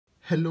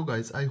Hello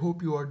guys, I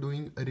hope you are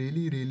doing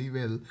really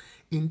well.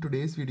 In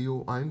today's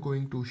video I'm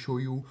going to show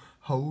you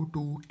how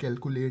to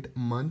calculate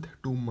month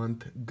to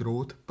month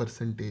growth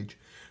percentage.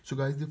 So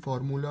guys, the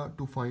formula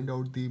to find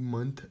out the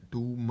month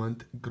to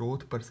month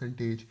growth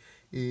percentage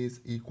is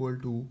equal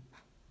to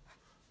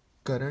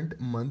current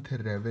month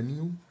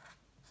revenue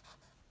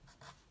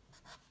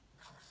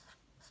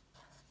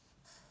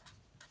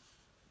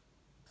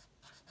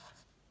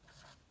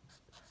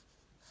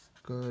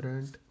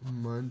current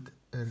month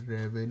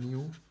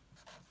revenue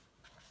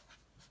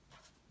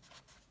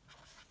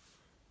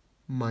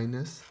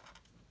minus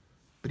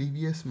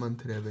previous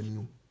month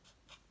revenue.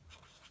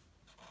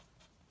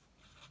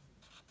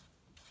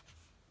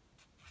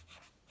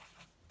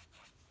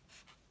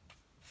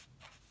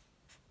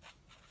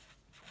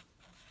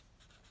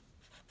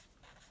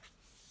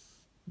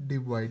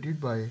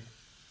 Divided by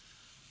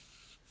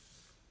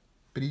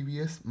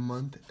previous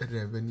month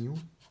revenue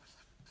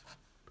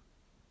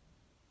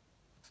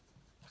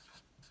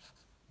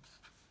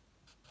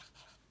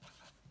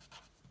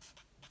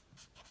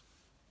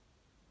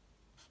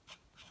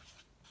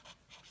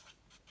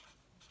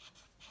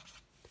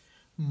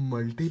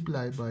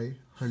multiply by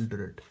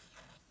 100.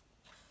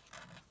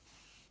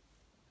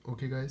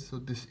 Okay guys, so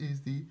this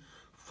is the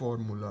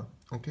formula.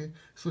 Okay,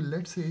 so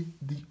let's say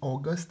the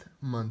August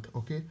month.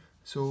 Okay,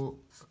 so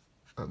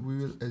we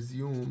will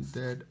assume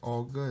that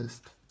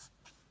August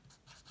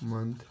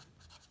month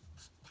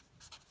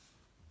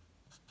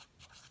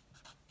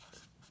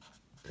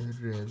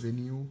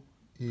revenue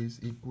is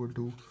equal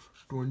to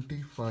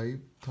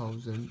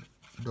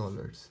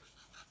 $25,000.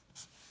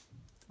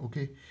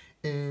 Okay,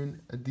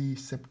 and the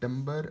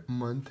September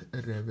month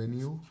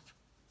revenue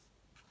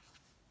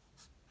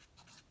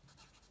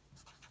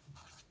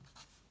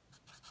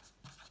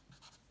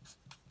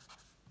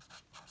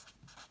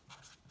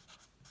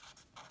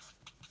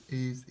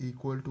is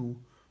equal to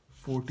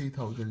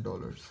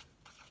 $40,000.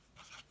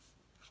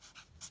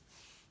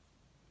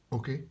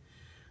 Okay,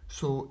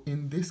 so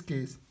in this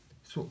case,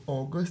 so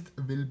August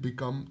will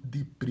become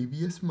the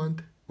previous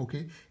month.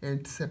 Okay,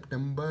 and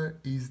September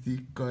is the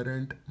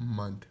current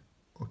month.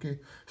 Okay,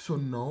 so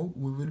now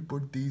we will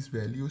put these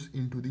values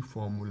into the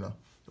formula.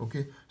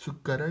 Okay, so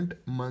current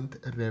month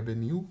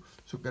revenue,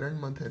 so current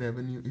month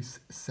revenue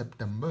is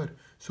September,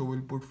 so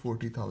we'll put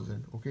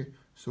 40,000. Okay,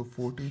 so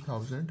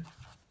 40,000,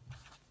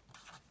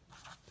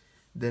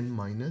 then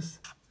minus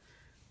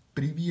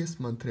previous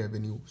month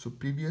revenue. So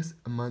previous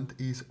month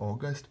is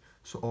August,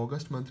 so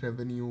August month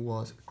revenue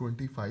was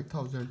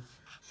 25,000,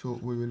 so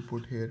we will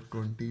put here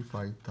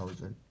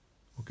 25,000.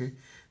 Okay,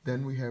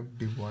 then we have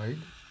divide,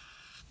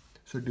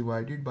 so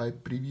divided by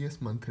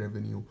previous month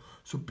revenue.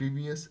 So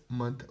previous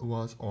month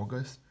was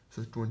August,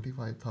 so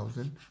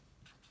 25,000.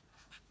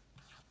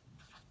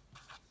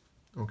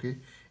 Okay,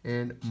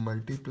 and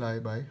multiply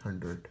by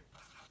 100.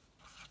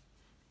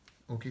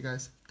 Okay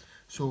guys,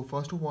 so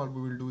first of all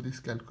we will do this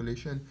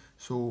calculation.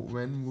 So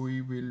when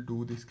we will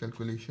do this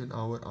calculation,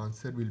 our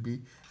answer will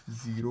be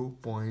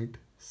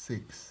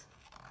 0.6.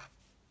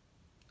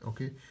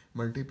 okay,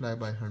 multiply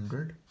by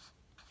 100,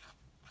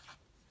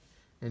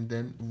 and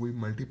then we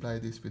multiply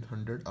this with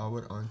 100,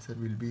 our answer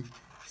will be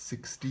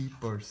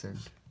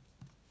 60%.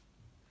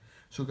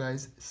 So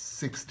guys,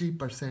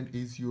 60%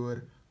 is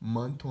your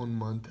month on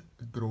month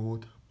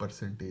growth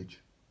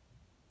percentage.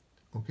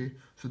 Okay,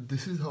 so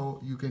this is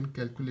how you can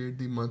calculate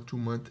the month to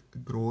month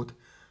growth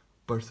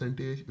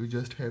percentage. You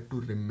just have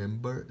to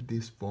remember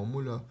this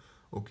formula.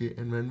 Okay,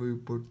 and when we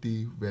put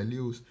the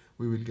values,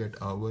 we will get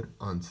our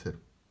answer.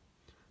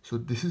 So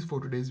this is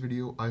for today's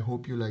video. I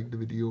hope you liked the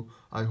video.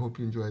 I hope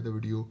you enjoyed the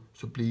video.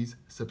 So please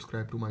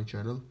subscribe to my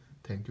channel.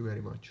 Thank you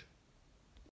very much.